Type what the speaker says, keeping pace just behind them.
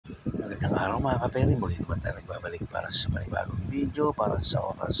Magandang araw mga kaperi, muli naman tayo nagbabalik para sa panibagong video para sa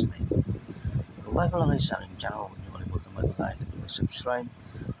oras na ito. Kung bago lang kayo sa aking channel, huwag niyo kalimutan mag-like at mag-subscribe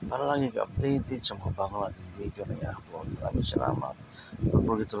para lang updated sa mga bago nating video na i-upload. Maraming salamat. Don't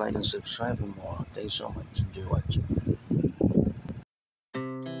forget to like and subscribe for more. Thank you so much. Enjoy watching.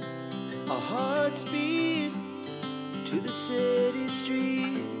 Our hearts beat to the city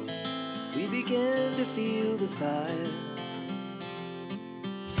streets. We began to feel the fire.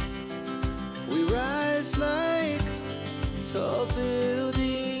 We rise like tall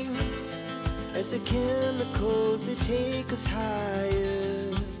buildings as the chemicals they take us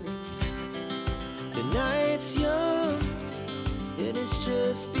higher. The night's young, it has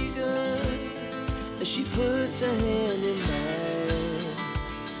just begun as she puts her hand in